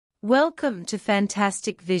Welcome to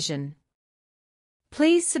Fantastic Vision.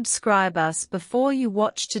 Please subscribe us before you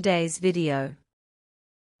watch today's video.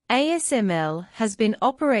 ASML has been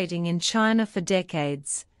operating in China for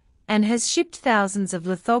decades and has shipped thousands of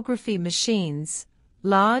lithography machines,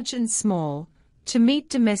 large and small, to meet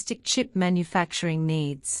domestic chip manufacturing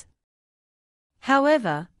needs.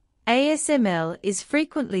 However, ASML is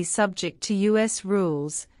frequently subject to US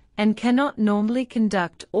rules and cannot normally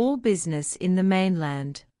conduct all business in the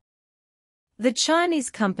mainland. The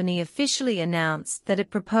Chinese company officially announced that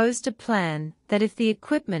it proposed a plan that if the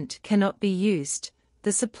equipment cannot be used,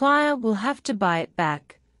 the supplier will have to buy it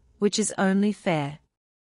back, which is only fair.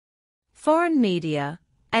 Foreign media,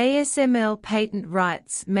 ASML patent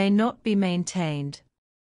rights may not be maintained.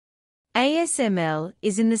 ASML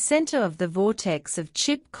is in the center of the vortex of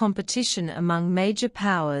chip competition among major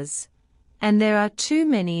powers, and there are too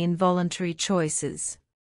many involuntary choices.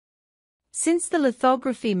 Since the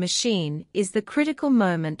lithography machine is the critical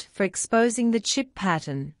moment for exposing the chip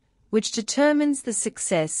pattern, which determines the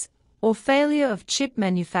success or failure of chip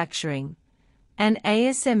manufacturing, and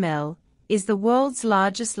ASML is the world's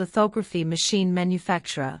largest lithography machine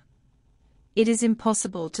manufacturer, it is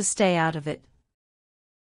impossible to stay out of it.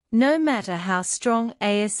 No matter how strong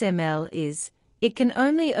ASML is, it can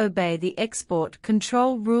only obey the export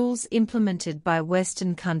control rules implemented by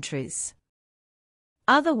Western countries.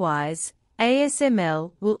 Otherwise,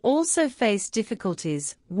 ASML will also face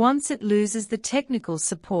difficulties once it loses the technical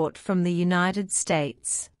support from the United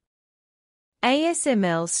States.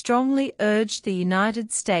 ASML strongly urged the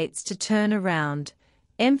United States to turn around,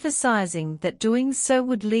 emphasizing that doing so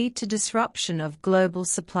would lead to disruption of global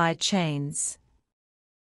supply chains.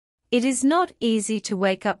 It is not easy to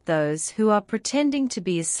wake up those who are pretending to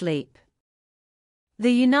be asleep.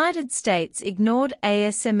 The United States ignored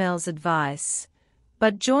ASML's advice,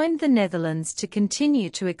 but joined the Netherlands to continue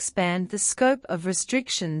to expand the scope of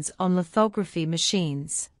restrictions on lithography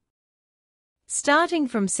machines. Starting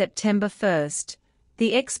from September 1,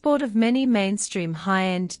 the export of many mainstream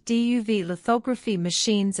high-end DUV lithography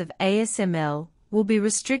machines of ASML will be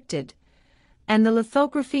restricted, and the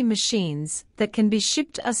lithography machines that can be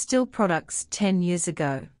shipped are still products 10 years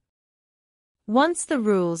ago. Once the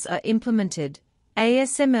rules are implemented,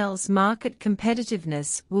 ASML's market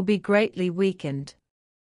competitiveness will be greatly weakened.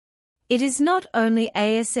 It is not only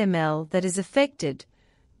ASML that is affected,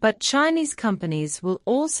 but Chinese companies will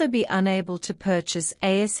also be unable to purchase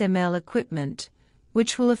ASML equipment,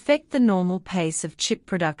 which will affect the normal pace of chip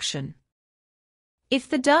production. If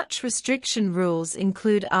the Dutch restriction rules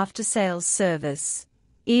include after-sales service,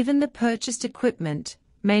 even the purchased equipment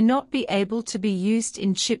may not be able to be used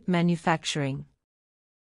in chip manufacturing.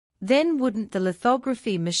 Then wouldn't the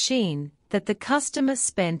lithography machine that the customer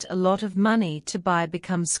spent a lot of money to buy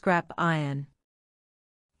become scrap iron?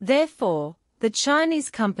 Therefore, the Chinese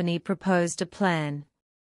company proposed a plan.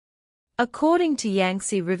 According to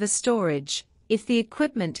Yangtze River Storage, if the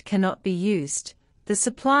equipment cannot be used, the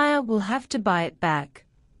supplier will have to buy it back,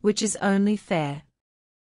 which is only fair.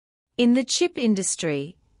 In the chip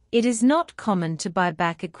industry, it is not common to buy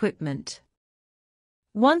back equipment.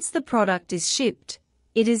 Once the product is shipped,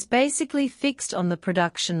 it is basically fixed on the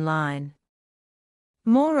production line.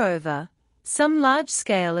 Moreover, some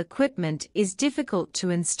large-scale equipment is difficult to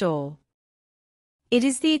install. It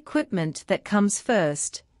is the equipment that comes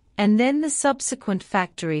first, and then the subsequent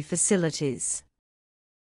factory facilities.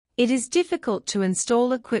 It is difficult to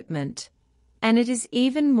install equipment, and it is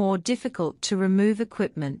even more difficult to remove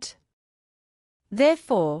equipment.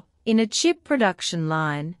 Therefore, in a chip production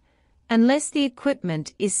line, unless the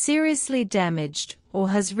equipment is seriously damaged or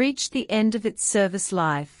has reached the end of its service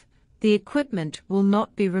life, the equipment will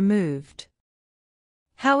not be removed.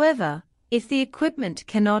 However, if the equipment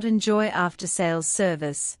cannot enjoy after-sales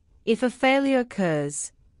service, if a failure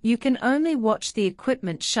occurs, you can only watch the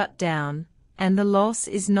equipment shut down, and the loss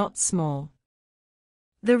is not small.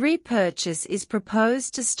 The repurchase is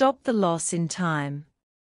proposed to stop the loss in time.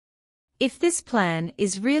 If this plan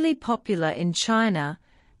is really popular in China,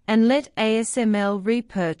 and let ASML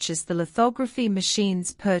repurchase the lithography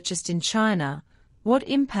machines purchased in China, what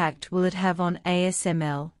impact will it have on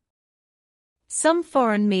ASML? Some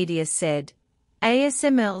foreign media said,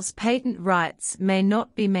 ASML's patent rights may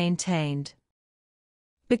not be maintained.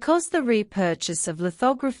 Because the repurchase of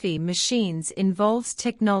lithography machines involves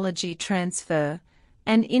technology transfer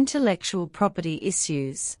and intellectual property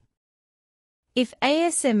issues. If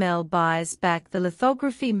ASML buys back the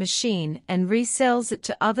lithography machine and resells it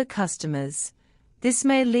to other customers, this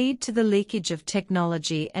may lead to the leakage of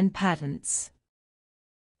technology and patents.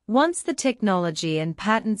 Once the technology and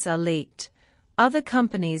patents are leaked, other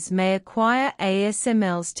companies may acquire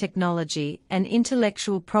ASML's technology and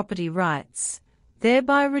intellectual property rights,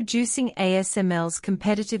 thereby reducing ASML's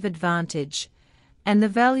competitive advantage and the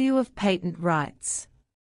value of patent rights.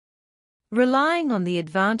 Relying on the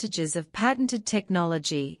advantages of patented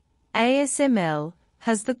technology, ASML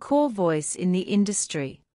has the core voice in the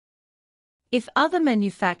industry. If other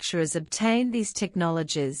manufacturers obtain these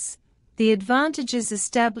technologies, the advantages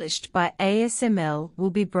established by ASML will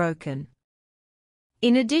be broken.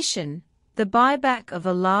 In addition, the buyback of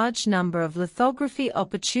a large number of lithography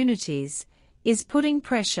opportunities is putting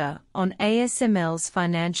pressure on ASML's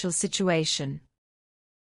financial situation.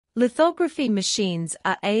 Lithography machines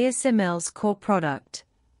are ASML's core product,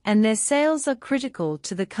 and their sales are critical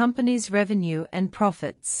to the company's revenue and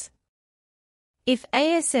profits. If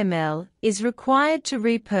ASML is required to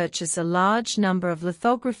repurchase a large number of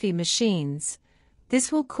lithography machines,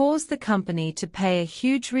 this will cause the company to pay a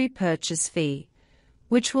huge repurchase fee,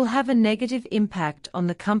 which will have a negative impact on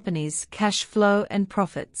the company's cash flow and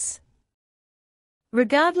profits.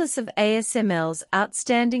 Regardless of ASML's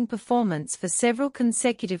outstanding performance for several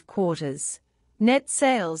consecutive quarters, net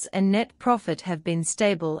sales and net profit have been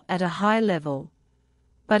stable at a high level.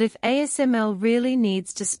 But if ASML really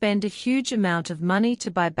needs to spend a huge amount of money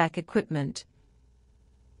to buy back equipment,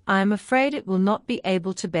 I am afraid it will not be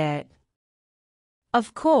able to bear it.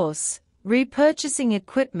 Of course, repurchasing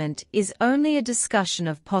equipment is only a discussion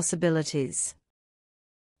of possibilities.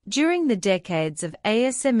 During the decades of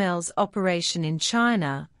ASML's operation in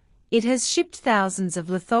China, it has shipped thousands of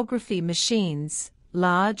lithography machines,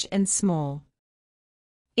 large and small.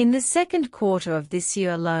 In the second quarter of this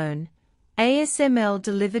year alone, ASML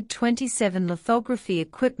delivered 27 lithography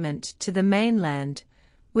equipment to the mainland,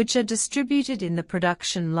 which are distributed in the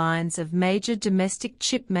production lines of major domestic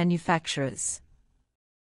chip manufacturers.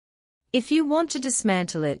 If you want to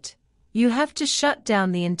dismantle it, you have to shut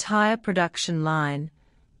down the entire production line,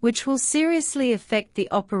 which will seriously affect the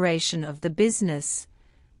operation of the business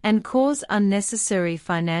and cause unnecessary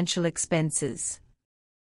financial expenses.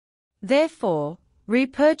 Therefore,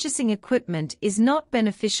 repurchasing equipment is not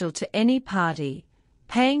beneficial to any party,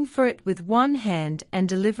 paying for it with one hand and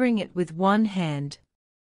delivering it with one hand.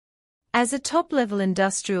 As a top-level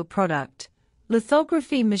industrial product,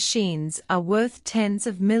 lithography machines are worth tens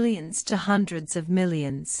of millions to hundreds of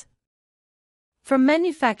millions. From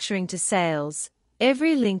manufacturing to sales,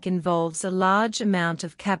 every link involves a large amount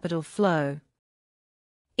of capital flow.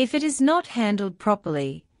 If it is not handled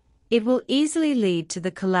properly, it will easily lead to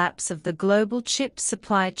the collapse of the global chip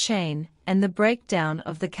supply chain and the breakdown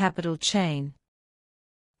of the capital chain.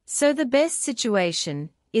 So the best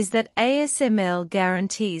situation is that ASML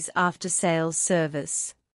guarantees after-sales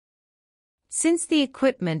service. Since the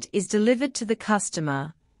equipment is delivered to the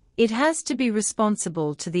customer, it has to be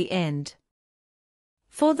responsible to the end.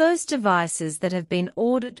 For those devices that have been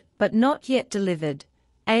ordered but not yet delivered,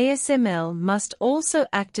 ASML must also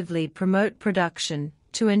actively promote production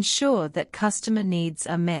to ensure that customer needs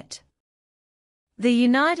are met. The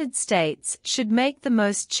United States should make the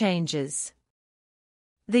most changes.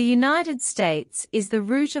 The United States is the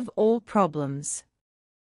root of all problems.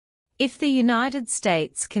 If the United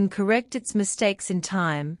States can correct its mistakes in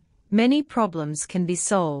time, many problems can be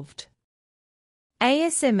solved.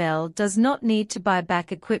 ASML does not need to buy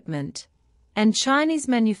back equipment, and Chinese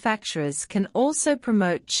manufacturers can also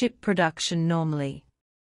promote chip production normally.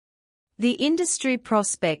 The industry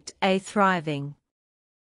prospect a thriving.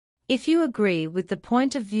 If you agree with the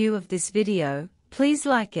point of view of this video, please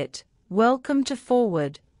like it. Welcome to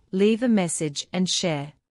Forward, leave a message and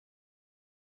share.